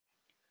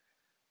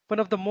one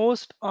of the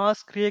most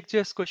asked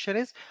React.js question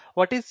is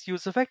what is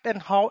use effect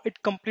and how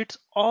it completes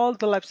all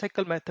the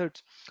lifecycle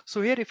methods.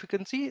 So here, if you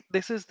can see,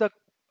 this is the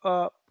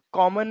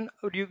common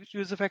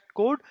use effect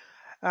code,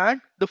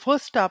 and the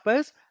first step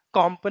is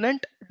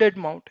component did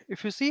mount.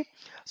 If you see,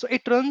 so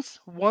it runs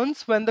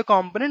once when the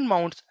component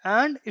mounts,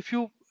 and if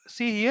you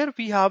see here,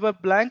 we have a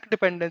blank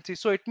dependency,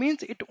 so it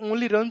means it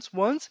only runs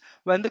once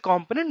when the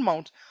component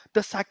mounts.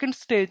 The second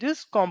stage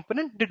is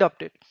component did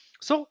update.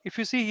 So if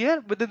you see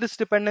here, within this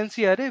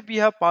dependency array, we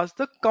have passed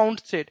the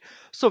count state.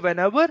 So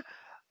whenever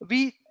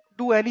we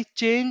do any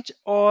change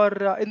or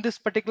in this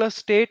particular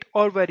state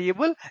or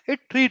variable, it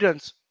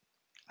reruns,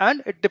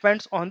 and it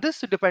depends on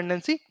this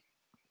dependency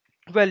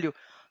value.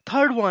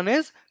 Third one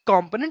is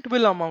component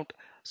will amount.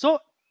 So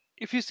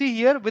if you see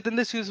here, within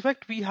this use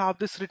effect, we have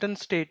this return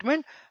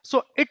statement.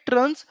 So it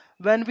runs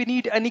when we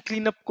need any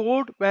cleanup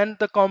code when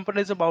the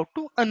component is about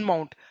to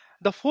unmount.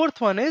 The fourth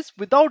one is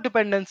without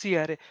dependency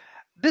array.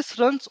 This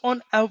runs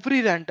on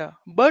every render,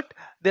 but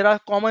there are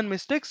common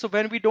mistakes. So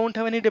when we don't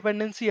have any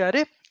dependency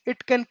array,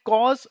 it can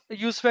cause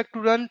use effect to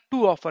run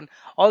too often.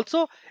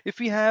 Also, if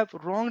we have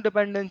wrong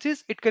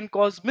dependencies, it can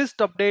cause missed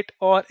update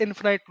or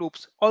infinite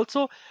loops.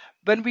 Also,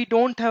 when we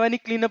don't have any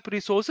cleanup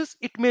resources,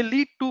 it may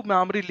lead to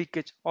memory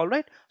leakage. All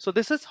right. So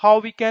this is how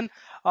we can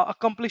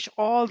accomplish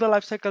all the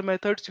lifecycle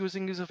methods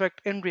using use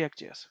effect in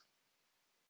React.js.